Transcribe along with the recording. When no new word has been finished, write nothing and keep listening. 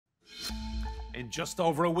In just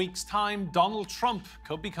over a week's time, Donald Trump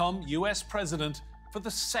could become US president for the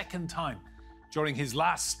second time. During his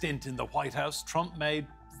last stint in the White House, Trump made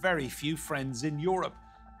very few friends in Europe.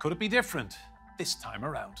 Could it be different this time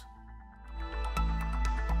around?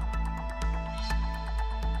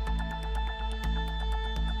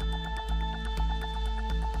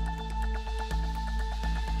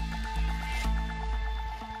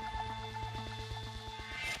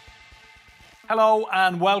 Hello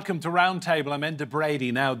and welcome to Roundtable. I'm Enda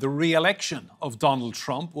Brady. Now, the re-election of Donald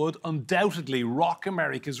Trump would undoubtedly rock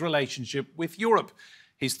America's relationship with Europe.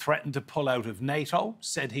 He's threatened to pull out of NATO,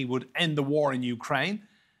 said he would end the war in Ukraine,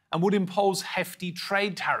 and would impose hefty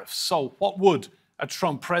trade tariffs. So what would a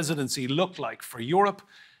Trump presidency look like for Europe?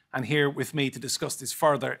 And here with me to discuss this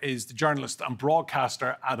further is the journalist and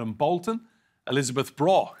broadcaster Adam Boulton, Elisabeth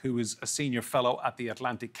Braw, who is a senior fellow at the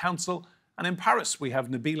Atlantic Council, and in Paris, we have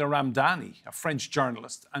Nabila Ramdani, a French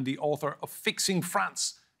journalist and the author of Fixing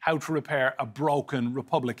France, How to Repair a Broken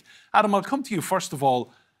Republic. Adam, I'll come to you first of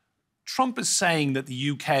all. Trump is saying that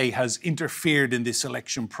the UK has interfered in this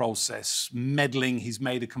election process, meddling, he's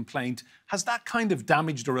made a complaint. Has that kind of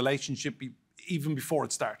damaged the relationship even before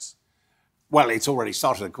it starts? Well, it's already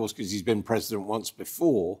started, of course, because he's been president once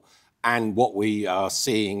before. And what we are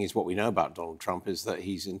seeing is what we know about Donald Trump is that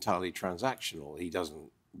he's entirely transactional. He doesn't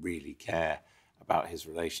really care about his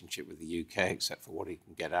relationship with the UK, except for what he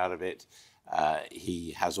can get out of it.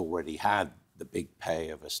 He has already had the big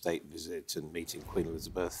pay of a state visit and meeting Queen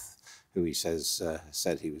Elizabeth, who he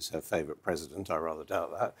said he was her favourite president. I rather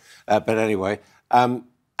doubt that. But anyway, and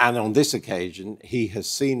on this occasion, he has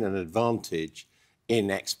seen an advantage in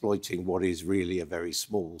exploiting what is really a very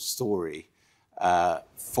small story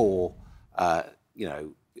for,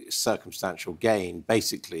 circumstantial gain,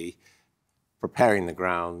 basically preparing the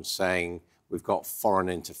ground, saying we've got foreign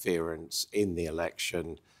interference in the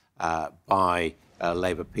election by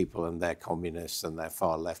Labour people and they're communists and they're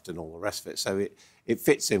far left and all the rest of it. So it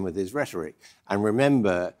fits in with his rhetoric. And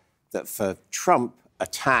remember that for Trump,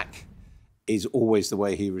 attack is always the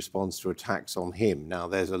way he responds to attacks on him. Now,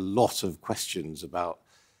 there's a lot of questions about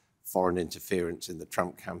foreign interference in the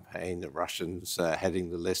Trump campaign, the Russians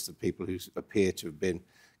heading the list of people who appear to have been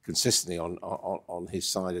consistently on his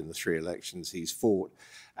side in the three elections he's fought.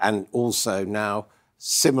 And also now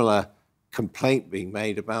similar complaint being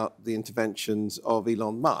made about the interventions of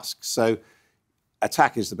Elon Musk. So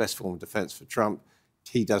attack is the best form of defense for Trump.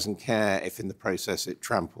 He doesn't care if in the process it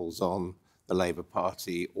tramples on the Labour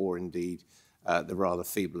Party or indeed the rather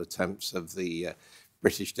feeble attempts of the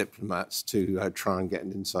British diplomats to try and get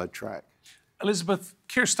an inside track. Elisabeth,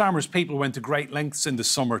 Keir Starmer's people went to great lengths in the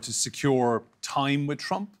summer to secure time with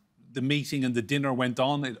Trump. The meeting and the dinner went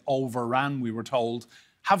on. It overran, we were told.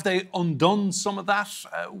 Have they undone some of that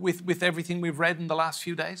with everything we've read in the last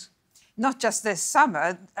few days? Not just this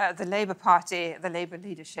summer. The Labour Party, the Labour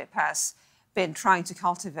leadership has been trying to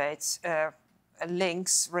cultivate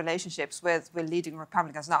relationships with leading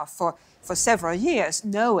Republicans now for several years,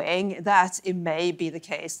 knowing that it may be the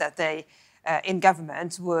case that they in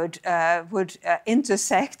government would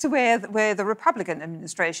intersect with the Republican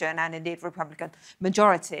administration and indeed Republican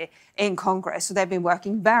majority in Congress. So they've been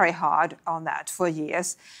working very hard on that for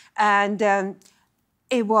years. And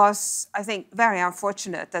it was, I think, very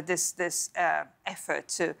unfortunate that this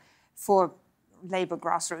effort for Labour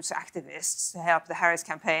grassroots activists to help the Harris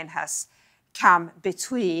campaign has come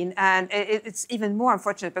between. And it's even more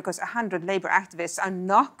unfortunate because 100 Labour activists are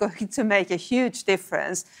not going to make a huge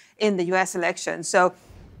difference in the US election. So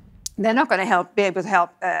they're not going to be able to help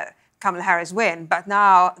Kamala Harris win. But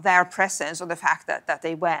now their presence or the fact that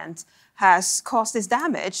they went has caused this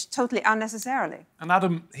damage totally unnecessarily. And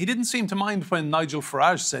Adam, he didn't seem to mind when Nigel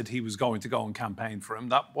Farage said he was going to go and campaign for him.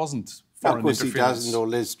 That wasn't foreign of course interference. He doesn't, or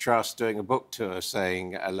Liz Truss doing a book tour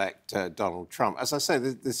saying elect Donald Trump. As I say,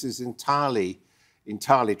 this is entirely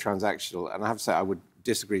transactional. And I have to say, I would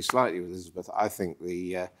disagree slightly with Elizabeth. I think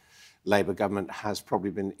the Labour government has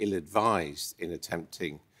probably been ill-advised in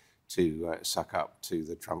attempting to suck up to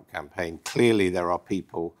the Trump campaign. Clearly, there are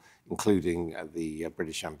people, including the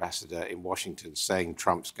British ambassador in Washington, saying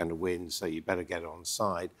Trump's going to win, so you better get on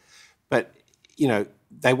side. But,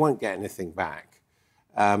 they won't get anything back.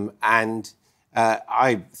 I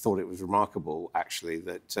thought it was remarkable, actually,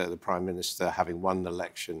 that the Prime Minister, having won the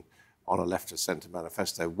election on a left-of-centre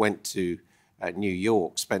manifesto, went to New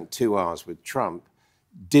York, spent 2 hours with Trump,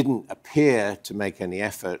 didn't appear to make any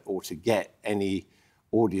effort or to get any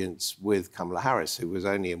audience with Kamala Harris, who was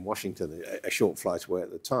only in Washington, a short flight away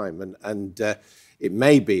at the time. And it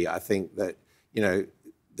may be, I think, that,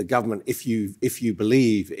 the government, if you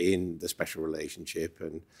believe in the special relationship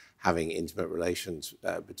and having intimate relations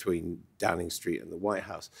between Downing Street and the White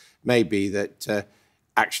House, may be that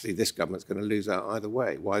actually this government's going to lose out either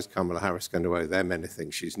way. Why is Kamala Harris going to owe them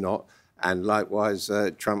anything she's not? And likewise,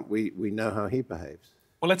 Trump, we know how he behaves.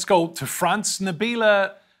 Well, let's go to France.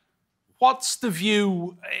 Nabila, what's the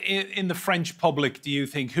view in the French public, do you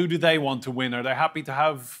think? Who do they want to win? Are they happy to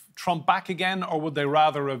have Trump back again, or would they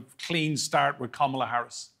rather a clean start with Kamala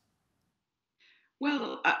Harris?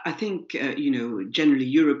 Well, I think, generally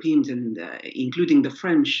Europeans, and including the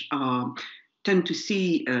French, tend to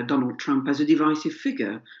see Donald Trump as a divisive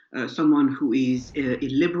figure, someone who is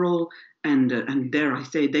illiberal and dare I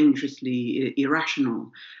say, dangerously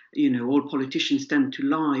irrational. All politicians tend to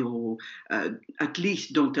lie or at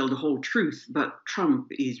least don't tell the whole truth. But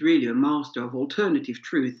Trump is really a master of alternative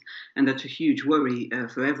truth, and that's a huge worry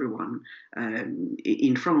for everyone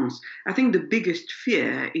in France. I think the biggest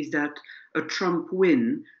fear is that a Trump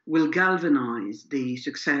win will galvanize the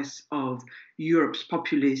success of Europe's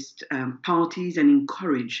populist parties and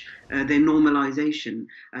encourage their normalization.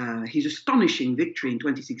 His astonishing victory in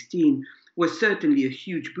 2016 was certainly a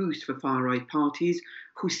huge boost for far-right parties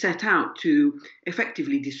who set out to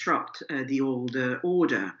effectively disrupt the old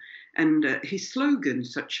order. And his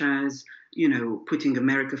slogans, such as, putting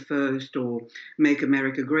America first or make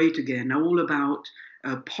America great again, are all about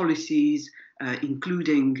policies,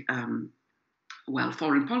 including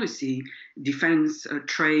foreign policy, defense,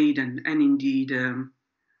 trade, and indeed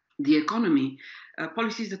the economy,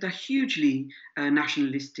 policies that are hugely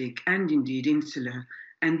nationalistic and indeed insular.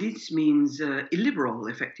 And this means illiberal,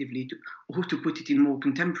 effectively, or to put it in more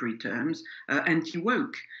contemporary terms,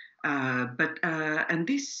 anti-woke. And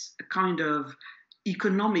this kind of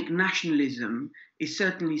economic nationalism is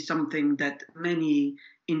certainly something that many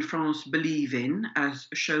in France believe in, as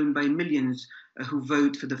shown by millions who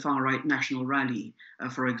vote for the far-right National Rally,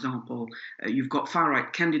 for example. You've got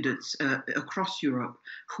far-right candidates across Europe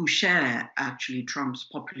who share actually Trump's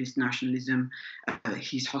populist nationalism,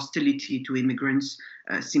 his hostility to immigrants,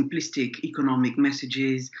 simplistic economic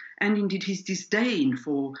messages, and indeed his disdain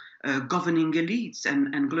for governing elites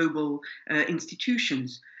and global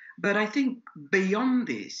institutions. But I think beyond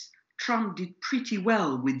this, Trump did pretty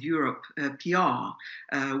well with Europe PR.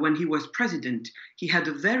 When he was president, he had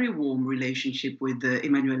a very warm relationship with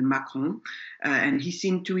Emmanuel Macron, and he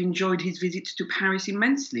seemed to enjoy his visits to Paris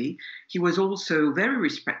immensely. He was also very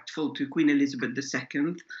respectful to Queen Elizabeth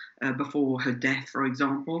II before her death, for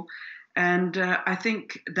example. And I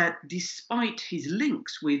think that despite his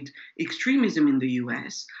links with extremism in the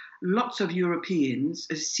US, lots of Europeans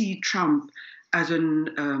see Trump as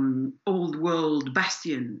an old world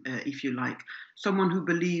bastion, if you like, someone who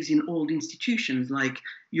believes in old institutions like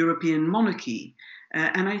European monarchy.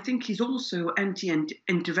 And I think he's also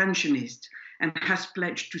anti-interventionist and has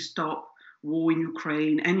pledged to stop war in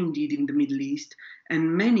Ukraine and indeed in the Middle East.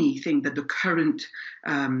 And many think that the current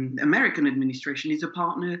American administration is a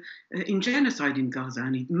partner in genocide in Gaza.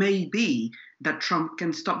 And it may be that Trump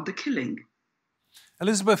can stop the killing.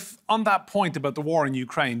 Elisabeth, on that point about the war in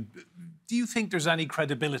Ukraine, do you think there's any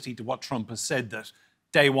credibility to what Trump has said, that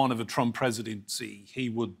day one of a Trump presidency, he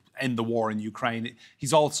would end the war in Ukraine?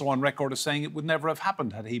 He's also on record as saying it would never have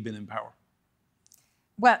happened had he been in power.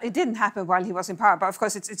 Well, it didn't happen while he was in power, but of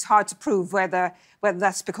course it's hard to prove whether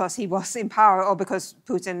that's because he was in power or because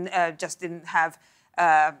Putin just didn't have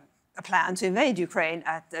a plan to invade Ukraine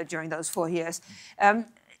during those 4 years.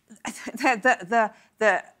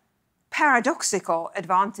 The paradoxical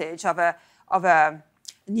advantage of a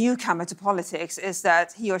newcomer to politics is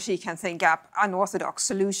that he or she can think up unorthodox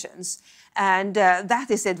solutions. And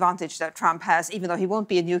that is the advantage that Trump has, even though he won't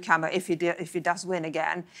be a newcomer if he does win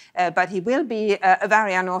again. But he will be a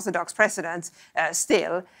very unorthodox president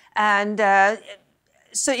still. And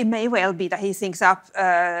so it may well be that he thinks up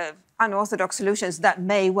unorthodox solutions that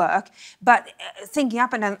may work, but thinking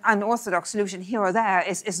up an unorthodox solution here or there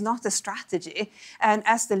is not a strategy. And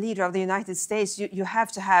as the leader of the United States, you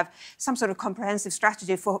have to have some sort of comprehensive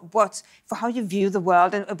strategy for how you view the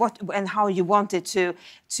world and how you want it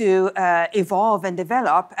to evolve and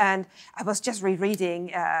develop. And I was just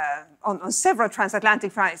rereading on several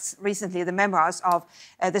transatlantic flights recently the memoirs of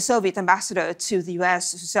the Soviet ambassador to the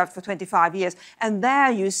US, who served for 25 years. And there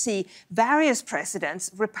you see various presidents,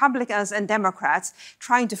 Republicans and Democrats,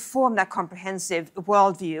 trying to form that comprehensive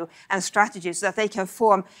worldview and strategy so that they can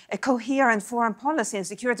form a coherent foreign policy and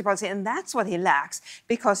security policy. And that's what he lacks,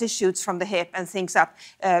 because he shoots from the hip and thinks up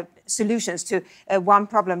solutions to one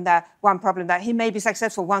problem that he may be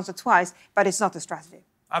successful once or twice, but it's not a strategy.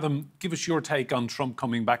 Adam, give us your take on Trump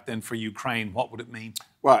coming back then for Ukraine. What would it mean?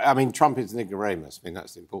 Well, I mean, Trump is an ignoramus. I mean,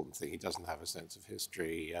 that's the important thing. He doesn't have a sense of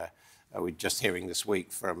history. we're just hearing this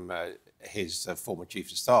week from his former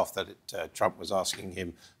chief of staff that Trump was asking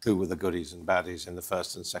him who were the goodies and baddies in the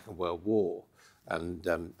First and Second World War. And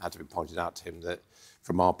had to be pointed out to him that,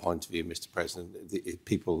 from our point of view, Mr. President,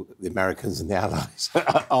 the Americans and the Allies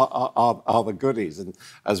are the goodies. And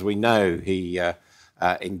as we know, he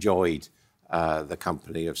enjoyed the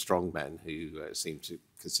company of strongmen who seemed to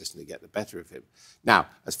consistently get the better of him. Now,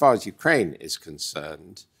 as far as Ukraine is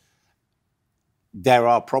concerned, there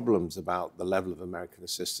are problems about the level of American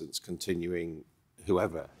assistance continuing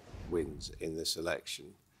whoever wins in this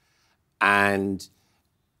election. And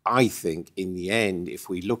I think in the end, if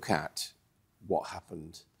we look at what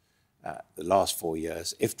happened the last 4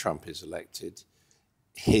 years, if Trump is elected,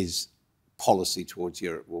 his policy towards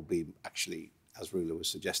Europe will be actually, as Rula was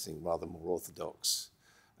suggesting, rather more orthodox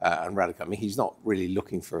and radical. I mean, he's not really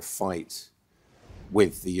looking for a fight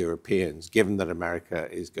with the Europeans, given that America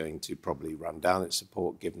is going to probably run down its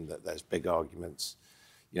support, given that there's big arguments.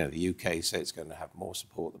 You know, the UK say it's going to have more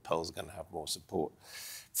support, the Poles are going to have more support.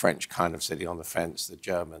 French kind of sitting on the fence, the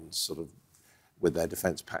Germans sort of, with their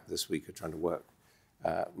defence pact this week, are trying to work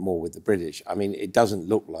more with the British. I mean, it doesn't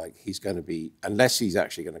look like he's going to be, unless he's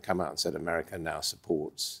actually going to come out and said America now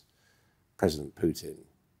supports President Putin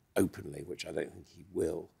openly, which I don't think he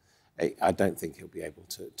will, I don't think he'll be able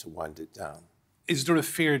to wind it down. Is there a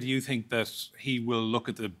fear, do you think, that he will look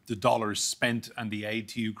at the dollars spent and the aid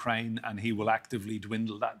to Ukraine and he will actively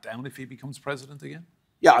dwindle that down if he becomes president again?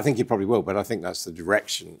 Yeah, I think he probably will, but I think that's the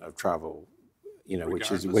direction of travel, you know,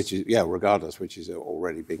 regardless. which is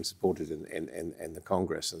already being supported in the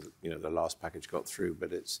Congress, and you know the last package got through,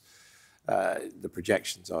 but it's the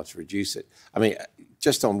projections are to reduce it. I mean,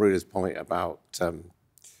 just on Rula's point about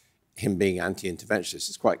him being anti-interventionist,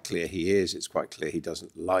 it's quite clear he is. It's quite clear he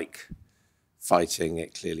doesn't like fighting.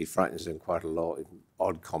 It clearly frightens him quite a lot.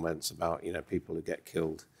 Odd comments about people who get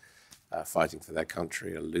killed fighting for their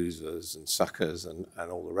country are losers and suckers and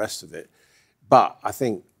all the rest of it. But I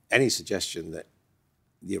think any suggestion that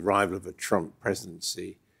the arrival of a Trump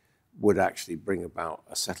presidency would actually bring about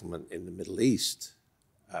a settlement in the Middle East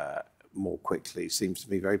more quickly seems to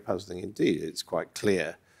me very puzzling indeed. It's quite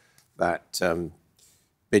clear that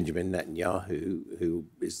Benjamin Netanyahu, who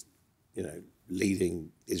is,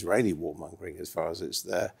 leading Israeli warmongering as far as it's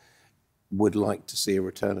there, would like to see a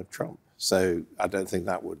return of Trump. So I don't think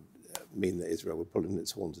that would mean that Israel would pull in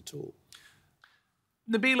its horns at all.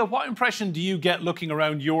 Nabila, what impression do you get looking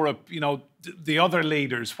around Europe, the other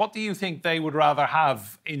leaders? What do you think they would rather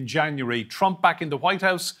have in January? Trump back in the White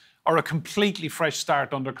House or a completely fresh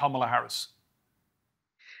start under Kamala Harris?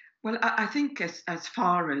 Well, I think as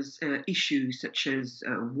far as issues such as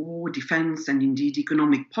war, defence and indeed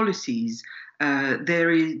economic policies,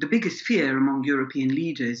 the biggest fear among European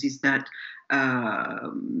leaders is that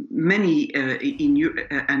many in Europe,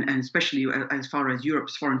 and especially as far as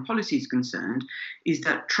Europe's foreign policy is concerned, is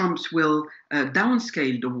that Trump's will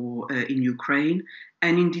downscale the war in Ukraine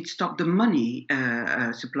and indeed stop the money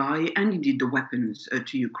supply and indeed the weapons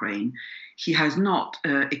to Ukraine. He has not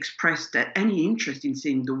expressed any interest in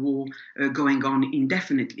seeing the war going on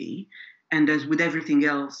indefinitely. And as with everything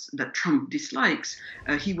else that Trump dislikes,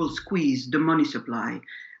 he will squeeze the money supply.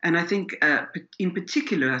 And I think in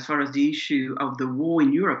particular, as far as the issue of the war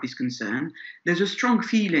in Europe is concerned, there's a strong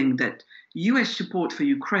feeling that US support for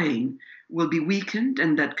Ukraine will be weakened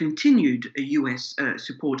and that continued US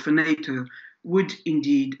support for NATO would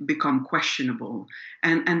indeed become questionable.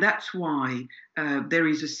 And that's why there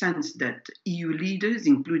is a sense that EU leaders,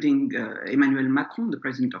 including Emmanuel Macron, the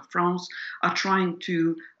president of France, are trying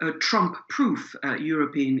to Trump-proof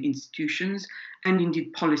European institutions and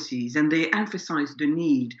indeed policies. And they emphasize the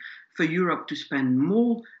need for Europe to spend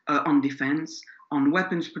more on defense, on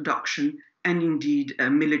weapons production, and indeed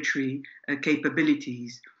military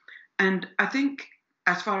capabilities. And I think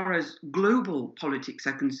as far as global politics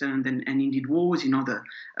are concerned, and indeed wars in other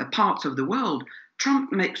parts of the world,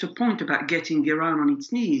 Trump makes a point about getting Iran on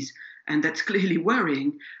its knees, and that's clearly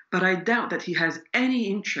worrying. But I doubt that he has any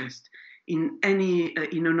interest in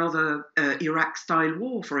another Iraq-style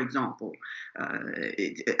war, for example.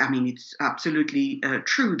 It's absolutely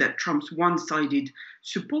true that Trump's one-sided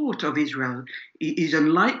support of Israel is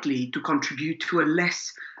unlikely to contribute to a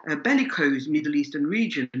less bellicose Middle Eastern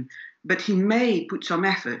region. But he may put some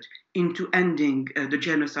effort into ending the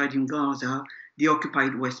genocide in Gaza, the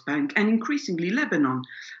occupied West Bank, and increasingly Lebanon.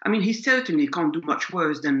 I mean, he certainly can't do much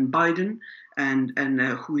worse than Biden, and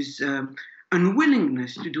whose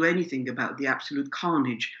unwillingness to do anything about the absolute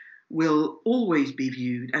carnage will always be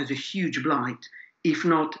viewed as a huge blight, if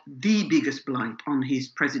not the biggest blight on his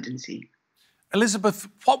presidency. Elisabeth,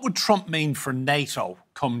 what would Trump mean for NATO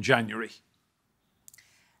come January?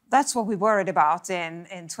 That's what we worried about in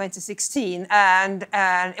 2016, and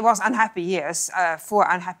it was unhappy years,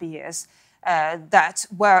 4 unhappy years. That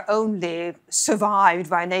were only survived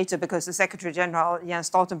by NATO because the Secretary General, Jens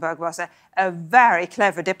Stoltenberg, was a very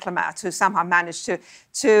clever diplomat who somehow managed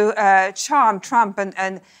to charm Trump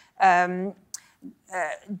and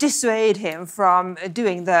dissuade him from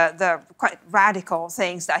doing the quite radical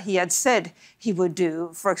things that he had said he would do.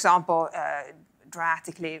 For example,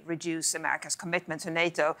 dramatically reduce America's commitment to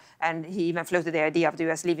NATO, and he even floated the idea of the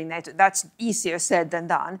US leaving NATO. That's easier said than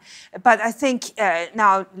done. But I think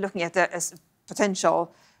now, looking at the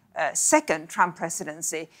potential second Trump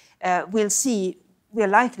presidency, we're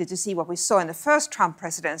likely to see what we saw in the first Trump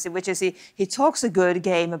presidency, which is he talks a good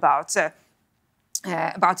game about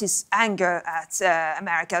his anger at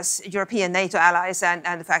America's European NATO allies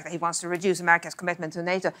and the fact that he wants to reduce America's commitment to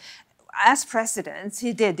NATO. As president,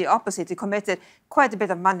 he did the opposite. He committed quite a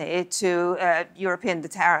bit of money to European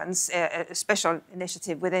deterrence, a special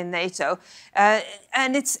initiative within NATO.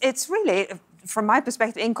 And it's really, from my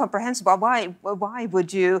perspective, incomprehensible. Why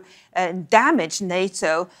would you damage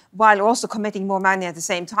NATO while also committing more money at the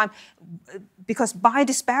same time? Because by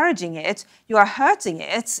disparaging it, you are hurting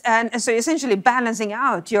it. And so you're essentially balancing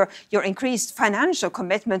out your increased financial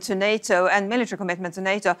commitment to NATO and military commitment to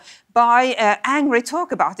NATO by angry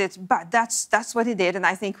talk about it. But that's what he did. And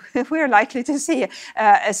I think we're likely to see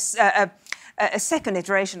a second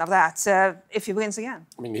iteration of that if he wins again.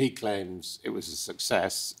 I mean, he claims it was a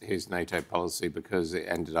success, his NATO policy, because it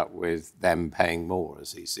ended up with them paying more,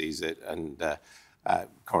 as he sees it, and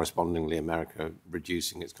correspondingly America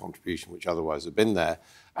reducing its contribution, which otherwise had been there.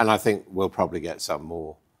 And I think we'll probably get some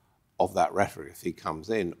more of that rhetoric if he comes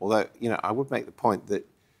in. Although, I would make the point that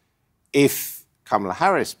if Kamala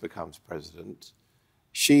Harris becomes president,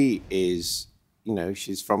 she is,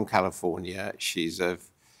 she's from California, she's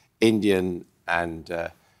of Indian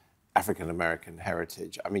and African-American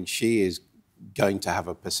heritage. I mean, she is going to have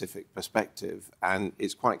a Pacific perspective. And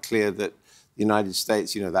it's quite clear that the United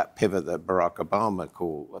States, that pivot that Barack Obama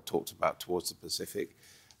talked about towards the Pacific,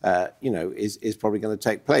 is probably going to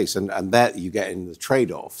take place. And there you get in the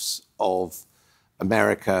trade-offs of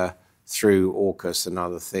America through AUKUS and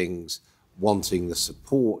other things wanting the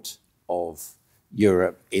support of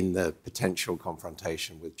Europe in the potential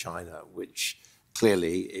confrontation with China, which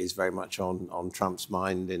clearly is very much on Trump's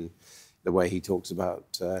mind in the way he talks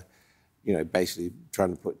about, basically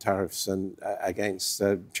trying to put tariffs against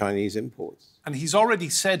Chinese imports. And he's already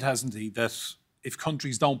said, hasn't he, that if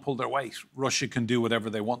countries don't pull their weight, Russia can do whatever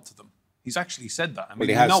they want to them. He's actually said that. I mean,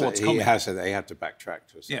 well, know what's coming. He has said they have to backtrack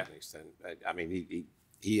to a certain extent. I mean,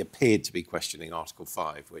 he appeared to be questioning Article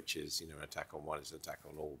 5, which is, an attack on one is an attack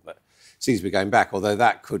on all, but seems to be going back, although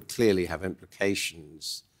that could clearly have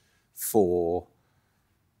implications for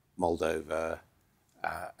Moldova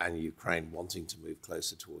and Ukraine wanting to move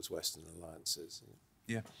closer towards Western alliances.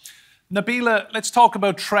 Yeah. Nabila, let's talk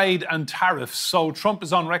about trade and tariffs. So Trump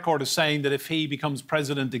is on record as saying that if he becomes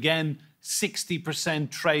president again,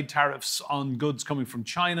 60% trade tariffs on goods coming from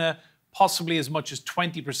China, possibly as much as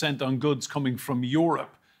 20% on goods coming from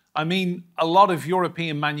Europe. I mean, a lot of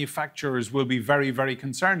European manufacturers will be very, very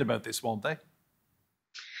concerned about this, won't they?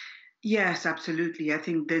 Yes, absolutely. I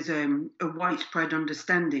think there's a widespread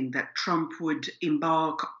understanding that Trump would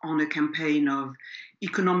embark on a campaign of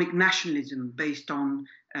economic nationalism based on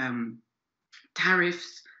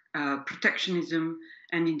tariffs, protectionism,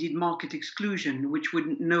 and indeed market exclusion, which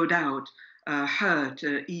would no doubt hurt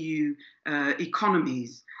EU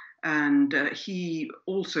economies. And he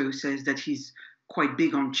also says that he's quite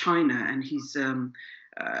big on China, and he's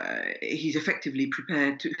effectively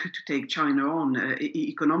prepared to take China on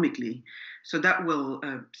economically. So that will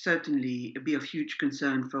certainly be of huge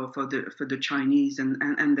concern for the Chinese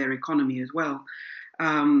and their economy as well.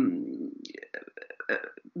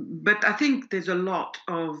 But I think there's a lot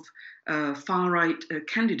of far-right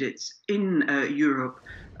candidates in Europe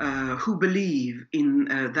who believe in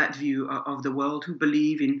that view of the world, who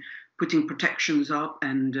believe in putting protections up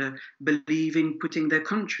and believe in putting their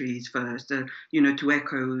countries first, to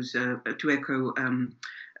echo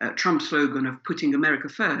Trump's slogan of putting America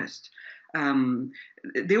first.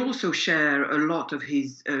 They also share a lot of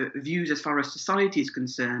his views as far as society is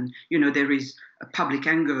concerned. There is a public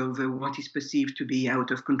anger over what is perceived to be out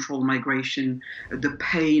of control migration, the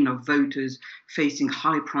pain of voters facing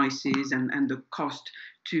high prices and the cost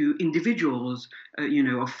to individuals,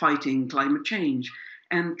 of fighting climate change.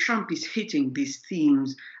 And Trump is hitting these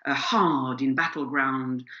themes hard in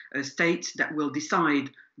battleground states that will decide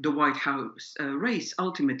the White House race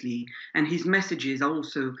ultimately. And his messages are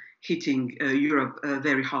also hitting Europe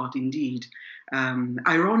very hard indeed.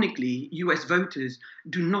 Ironically, US voters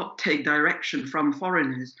do not take direction from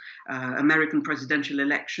foreigners. American presidential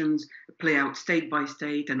elections play out state by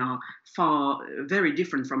state and are very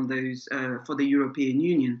different from those for the European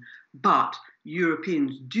Union. But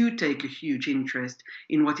Europeans do take a huge interest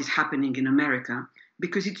in what is happening in America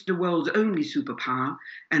because it's the world's only superpower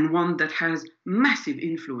and one that has massive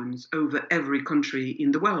influence over every country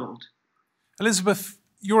in the world. Elisabeth,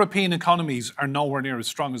 European economies are nowhere near as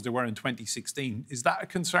strong as they were in 2016. Is that a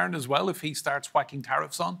concern as well if he starts whacking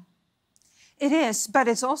tariffs on? It is, but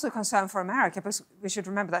it's also a concern for America because we should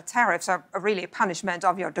remember that tariffs are really a punishment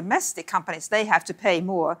of your domestic companies. They have to pay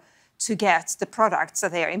more to get the products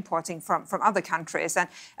that they are importing from other countries.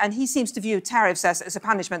 And he seems to view tariffs as a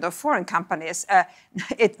punishment of foreign companies.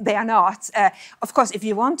 They are not. Of course, if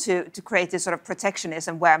you want to create this sort of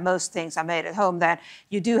protectionism where most things are made at home, then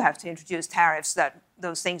you do have to introduce tariffs that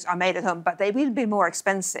those things are made at home, but they will be more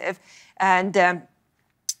expensive. And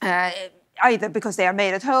either because they are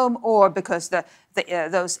made at home or because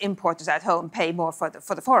those importers at home pay more for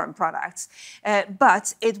the foreign products.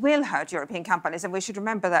 But it will hurt European companies. And we should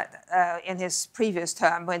remember that in his previous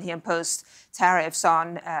term, when he imposed tariffs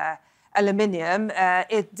on aluminium,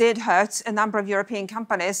 it did hurt a number of European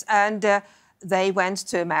companies. And they went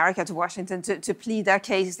to America, to Washington, to plead their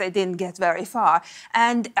case. They didn't get very far.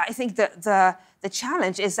 And I think that the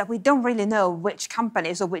challenge is that we don't really know which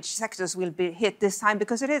companies or which sectors will be hit this time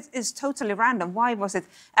because it is totally random. Why was it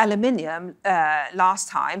aluminium last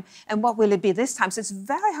time? And what will it be this time? So it's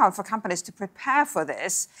very hard for companies to prepare for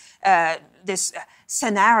this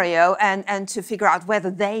scenario and to figure out whether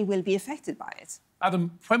they will be affected by it.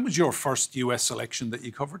 Adam, when was your first US election that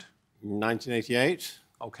you covered? 1988.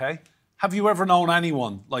 Okay. Have you ever known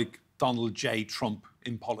anyone like Donald J. Trump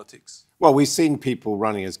in politics? Well, we've seen people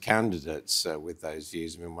running as candidates with those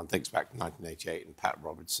views. I mean, one thinks back to 1988 and Pat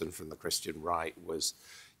Robertson from the Christian right was,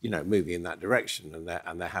 moving in that direction. And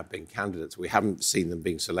there have been candidates. We haven't seen them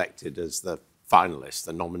being selected as the finalist,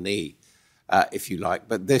 the nominee, if you like.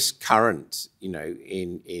 But this current,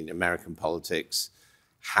 in American politics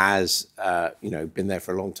has, been there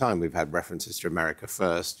for a long time. We've had references to America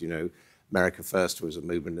First, America First was a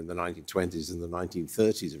movement in the 1920s and the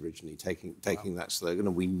 1930s originally taking that slogan.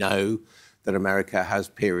 And we know that America has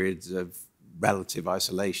periods of relative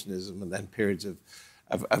isolationism and then periods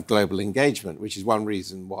of global engagement, which is one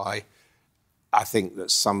reason why I think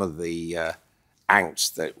that some of the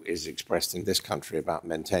angst that is expressed in this country about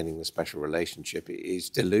maintaining the special relationship is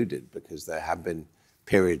deluded, because there have been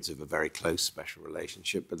periods of a very close special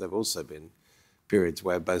relationship, but there have also been periods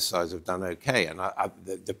where both sides have done okay. And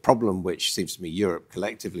the problem which seems to me Europe,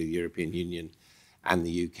 collectively the European Union and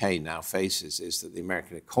the UK now faces, is that the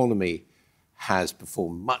American economy has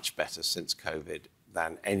performed much better since COVID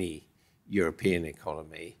than any European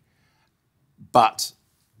economy. But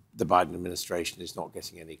the Biden administration is not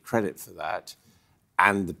getting any credit for that.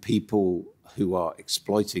 And the people who are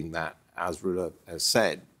exploiting that, as Rula has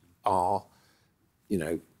said, are,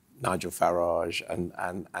 Nigel Farage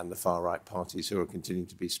and the far-right parties who are continuing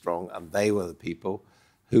to be strong, and they were the people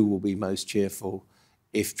who will be most cheerful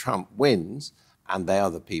if Trump wins, and they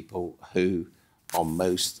are the people who are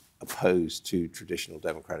most opposed to traditional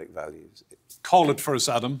democratic values. Call it for us,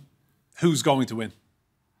 Adam. Who's going to win?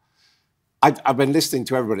 I've been listening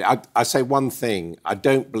to everybody. I say one thing. I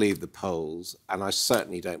don't believe the polls, and I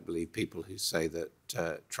certainly don't believe people who say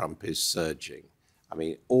that Trump is surging. I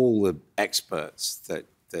mean, all the experts that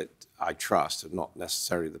I trust, and not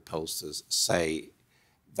necessarily the pollsters, say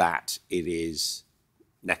that it is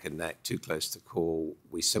neck and neck, too close to call.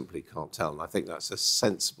 We simply can't tell. And I think that's a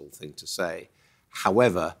sensible thing to say.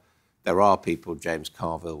 However, there are people, James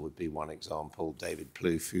Carville would be one example, David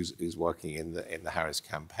Plouffe, who's working in the Harris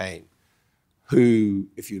campaign, who,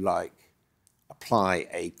 if you like, apply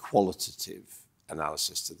a qualitative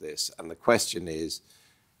analysis to this. And the question is,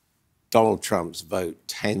 Donald Trump's vote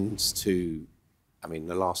tends to,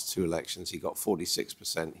 the last two elections, he got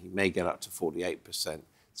 46%. He may get up to 48%.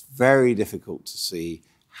 It's very difficult to see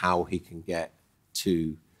how he can get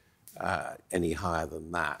to any higher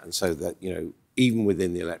than that. And so that, even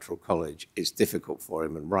within the Electoral College, it's difficult for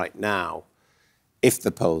him. And right now, if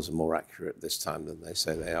the polls are more accurate this time than they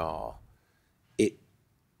say they are, it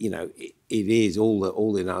is,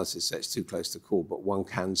 all the analysis says it's too close to call, but one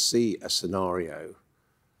can see a scenario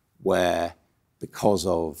where, because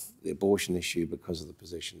of the abortion issue, because of the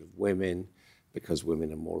position of women, because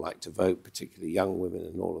women are more likely to vote, particularly young women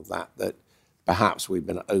and all of that, that perhaps we've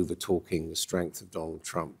been over-talking the strength of Donald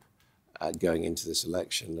Trump going into this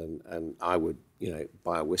election. And I would,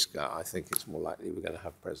 by a whisker, I think it's more likely we're going to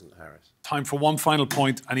have President Harris. Time for one final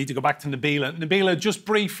point. I need to go back to Nabila. Nabila, just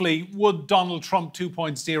briefly, would Donald Trump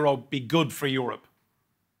 2.0 be good for Europe?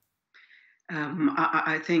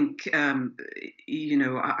 I think,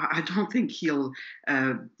 I don't think he'll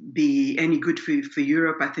be any good for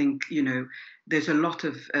Europe. I think, there's a lot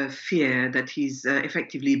of fear that he's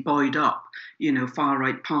effectively buoyed up,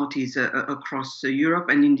 far-right parties across Europe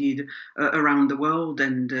and indeed around the world.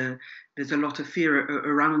 And there's a lot of fear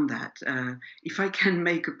around that. If I can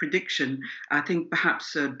make a prediction, I think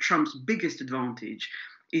perhaps Trump's biggest advantage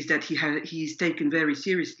is that he's taken very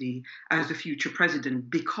seriously as a future president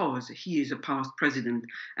because he is a past president.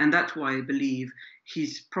 And that's why I believe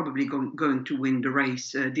he's probably going to win the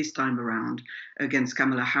race this time around against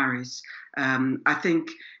Kamala Harris. I think,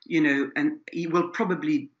 and it will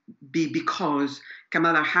probably be because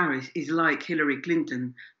Kamala Harris is like Hillary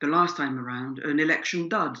Clinton the last time around, an election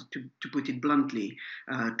dud, to put it bluntly.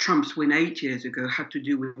 Trump's win 8 years ago had to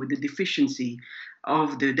do with the deficiency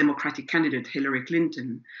of the Democratic candidate Hillary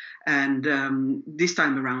Clinton. And this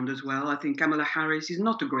time around as well, I think Kamala Harris is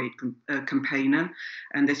not a great campaigner.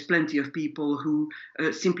 And there's plenty of people who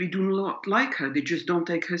simply do not like her. They just don't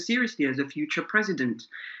take her seriously as a future president.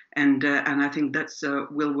 And I think that's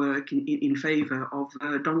will work in favour of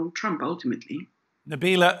Donald Trump ultimately.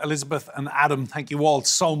 Nabila, Elisabeth and Adam, thank you all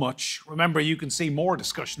so much. Remember, you can see more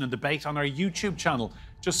discussion and debate on our YouTube channel.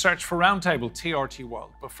 Just search for Roundtable TRT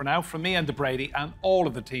World. But for now, from me and Brady and all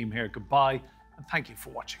of the team here, goodbye and thank you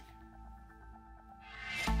for watching.